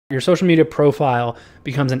Your social media profile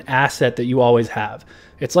becomes an asset that you always have.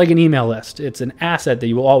 It's like an email list. It's an asset that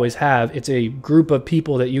you will always have. It's a group of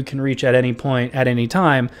people that you can reach at any point, at any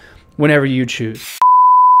time, whenever you choose.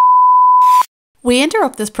 We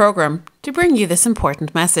interrupt this program to bring you this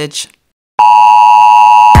important message.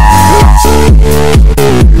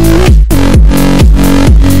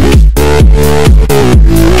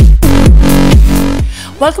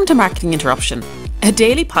 Welcome to Marketing Interruption, a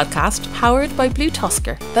daily podcast powered by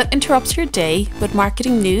BlueTuskr that interrupts your day with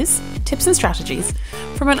marketing news, tips and strategies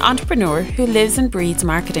from an entrepreneur who lives and breathes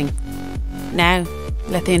marketing. Now,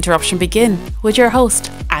 let the interruption begin with your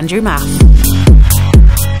host, Andrew Maff.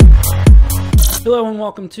 Hello and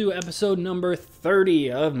welcome to episode number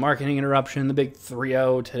 30 of Marketing Interruption, the big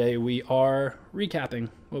 3-0. Today we are recapping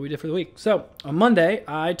what we did for the week. So on Monday,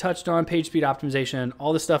 I touched on page speed optimization,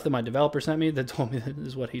 all the stuff that my developer sent me that told me that this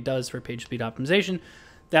is what he does for page speed optimization.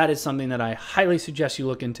 That is something that I highly suggest you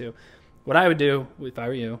look into. What I would do if I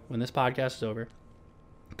were you, when this podcast is over,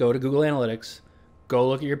 go to Google Analytics, go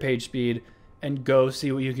look at your page speed, and go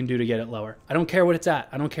see what you can do to get it lower. I don't care what it's at.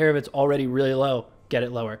 I don't care if it's already really low. Get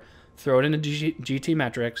it lower. Throw it into GT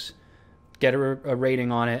metrics, get a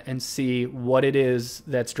rating on it, and see what it is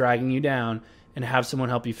that's dragging you down and have someone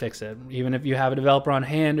help you fix it. Even if you have a developer on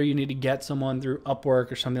hand or you need to get someone through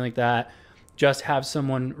Upwork or something like that, just have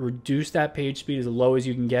someone reduce that page speed as low as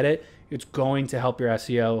you can get it. It's going to help your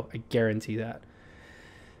SEO. I guarantee that.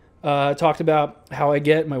 Talked about how I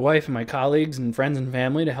get my wife and my colleagues and friends and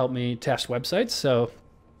family to help me test websites. So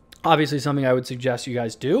obviously something I would suggest you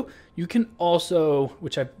guys do. You can also,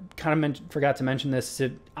 which I kind of forgot to mention this,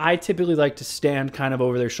 I typically like to stand kind of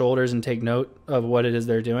over their shoulders and take note of what it is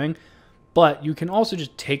they're doing. But you can also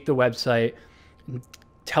just take the website and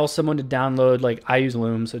tell someone to download, like I use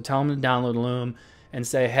Loom, so tell them to download Loom and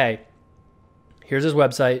say, hey, here's this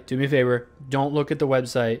website. Do me a favor. Don't look at the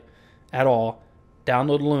website at all.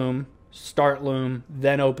 Download Loom, start Loom,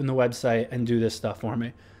 then open the website and do this stuff for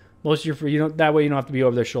me. Most of your free, that way you don't have to be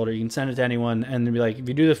over their shoulder. You can send it to anyone and then be like, if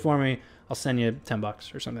you do this for me, I'll send you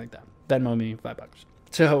 $10 or something like that. Venmo me $5.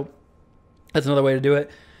 So that's another way to do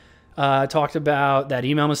it. Talked about that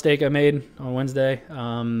email mistake I made on Wednesday,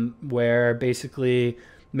 where basically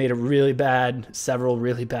made several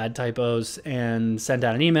really bad typos and sent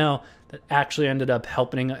out an email that actually ended up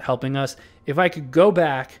helping us. If I could go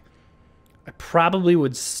back, I probably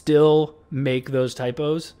would still make those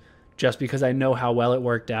typos, just because I know how well it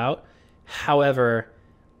worked out. However,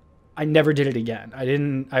 I never did it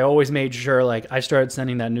again. I always made sure, like, I started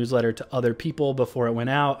sending that newsletter to other people before it went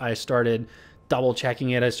out. I started double checking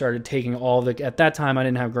it. I started taking at that time I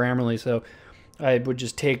didn't have Grammarly, so I would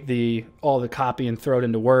just take all the copy and throw it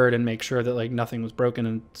into Word and make sure that like nothing was broken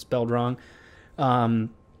and spelled wrong.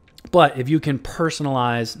 But if you can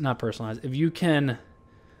personalize,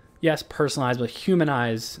 but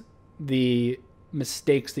humanize the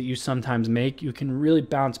mistakes that you sometimes make, you can really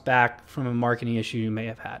bounce back from a marketing issue you may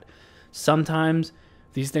have had. Sometimes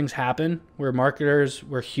these things happen.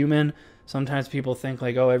 We're human. Sometimes people think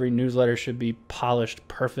like, oh, every newsletter should be polished,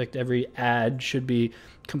 perfect. Every ad should be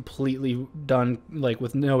completely done like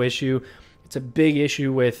with no issue. It's a big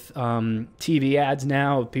issue with TV ads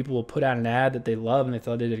now. People will put out an ad that they love and they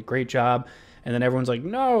thought they did a great job. And then everyone's like,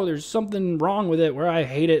 no, there's something wrong with it where I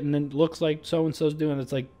hate it. And it looks like so-and-so's doing it.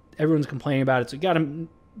 It's like, everyone's complaining about it. So you got to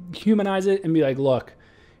humanize it and be like, look,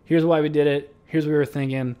 here's why we did it. Here's what we were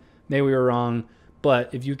thinking. Maybe we were wrong.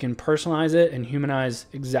 But if you can personalize it and humanize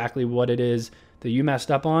exactly what it is that you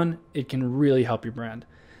messed up on, it can really help your brand.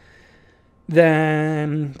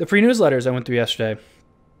 Then the free newsletters I went through yesterday.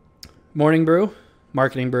 Morning Brew,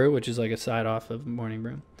 Marketing Brew, which is like a side off of Morning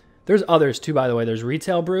Brew. There's others too, by the way. There's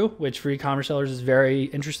Retail Brew, which for e-commerce sellers is very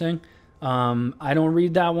interesting. I don't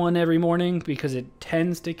read that one every morning because it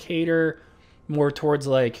tends to cater more towards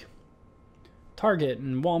like Target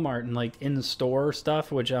and Walmart and like in-store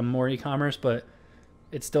stuff, which I'm more e-commerce, but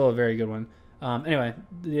it's still a very good one. Anyway,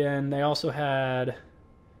 then they also had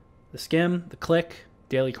the Skim, the Click,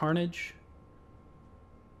 Daily Carnage.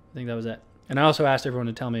 I think that was it. And I also asked everyone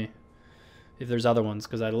to tell me if there's other ones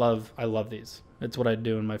because I love these. It's what I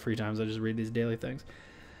do in my free times. I just read these daily things.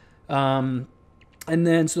 And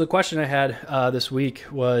then, so the question I had this week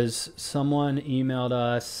was someone emailed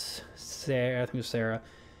us, Sarah, I think it was Sarah,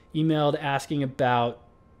 emailed asking about,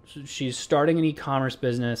 she's starting an e-commerce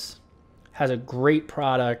business, has a great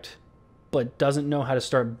product, but doesn't know how to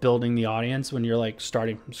start building the audience when you're like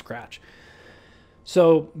starting from scratch.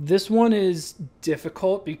 So this one is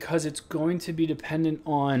difficult because it's going to be dependent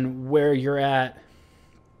on where you're at,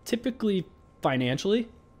 typically financially.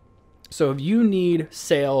 So if you need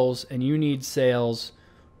sales and you need sales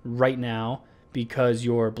right now, because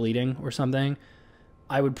you're bleeding or something,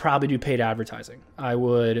 I would probably do paid advertising. I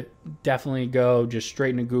would definitely go just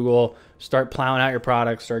straight into Google, start plowing out your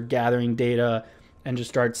products, start gathering data, and just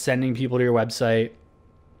start sending people to your website.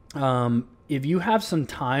 If you have some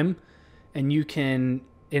time and you can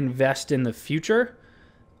invest in the future,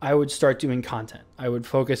 I would start doing content. I would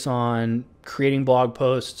focus on creating blog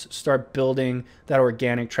posts, start building that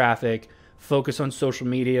organic traffic, focus on social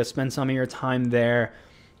media, spend some of your time there.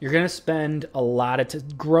 You're going to spend a lot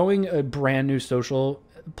of growing a brand new social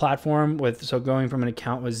platform so going from an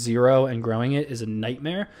account with 0 and growing it is a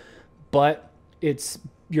nightmare, but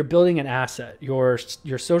you're building an asset. Your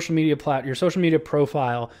social media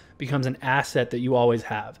profile becomes an asset that you always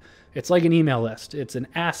have. It's like an email list. It's an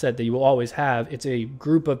asset that you will always have. It's a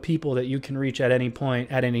group of people that you can reach at any point,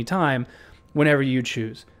 at any time, whenever you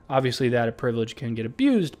choose. Obviously, that privilege can get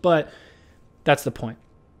abused, but that's the point.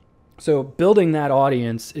 So building that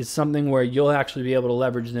audience is something where you'll actually be able to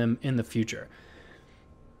leverage them in the future.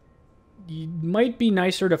 It might be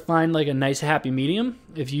nicer to find like a nice happy medium.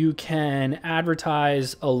 If you can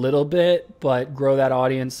advertise a little bit, but grow that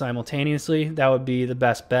audience simultaneously, that would be the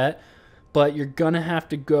best bet. But you're going to have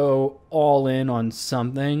to go all in on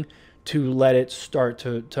something to let it start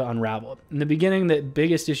to unravel. In the beginning, the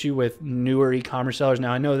biggest issue with newer e-commerce sellers,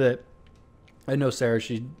 now I know Sarah,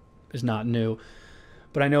 she is not new,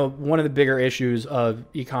 but I know one of the bigger issues of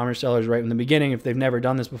e-commerce sellers right in the beginning, if they've never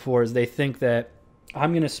done this before, is they think that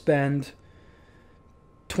I'm going to spend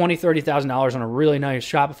 $20,000, $30,000 on a really nice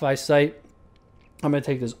Shopify site. I'm going to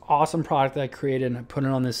take this awesome product that I created and I put it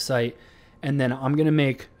on this site, and then I'm going to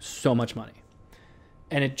make so much money.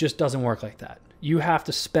 And it just doesn't work like that. You have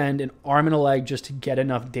to spend an arm and a leg just to get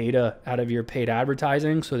enough data out of your paid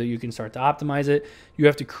advertising so that you can start to optimize it. You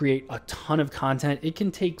have to create a ton of content. It can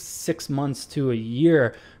take 6 months to a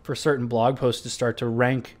year for certain blog posts to start to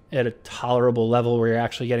rank at a tolerable level where you're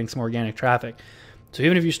actually getting some organic traffic. So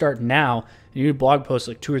even if you start now and you do blog posts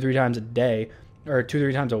like 2 or 3 times a day or 2 or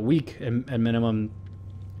 3 times a week at minimum,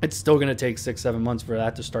 it's still going to take 6-7 months for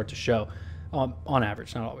that to start to show on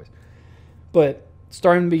average, not always. But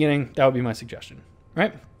starting in the beginning, that would be my suggestion,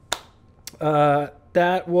 right?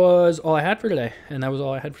 That was all I had for today, and that was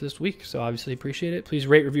all I had for this week. So obviously appreciate it. Please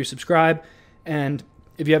rate, review, subscribe. And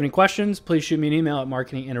if you have any questions, please shoot me an email at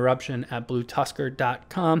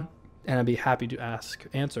marketinginterruption@BlueTuskr.com, and I'd be happy to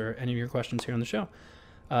answer any of your questions here on the show.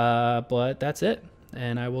 But that's it,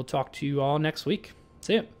 and I will talk to you all next week.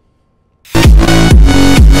 See ya.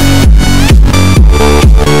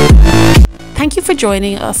 Thank you for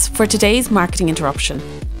joining us for today's Marketing Interruption.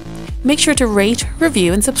 Make sure to rate,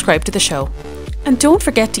 review and subscribe to the show. And don't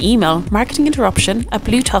forget to email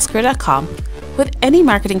marketinginterruption@BlueTuskr.com with any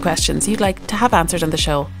marketing questions you'd like to have answered on the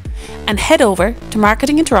show. And head over to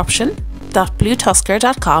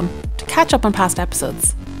marketinginterruption.bluetuskr.com to catch up on past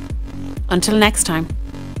episodes. Until next time,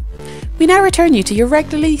 we now return you to your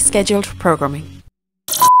regularly scheduled programming.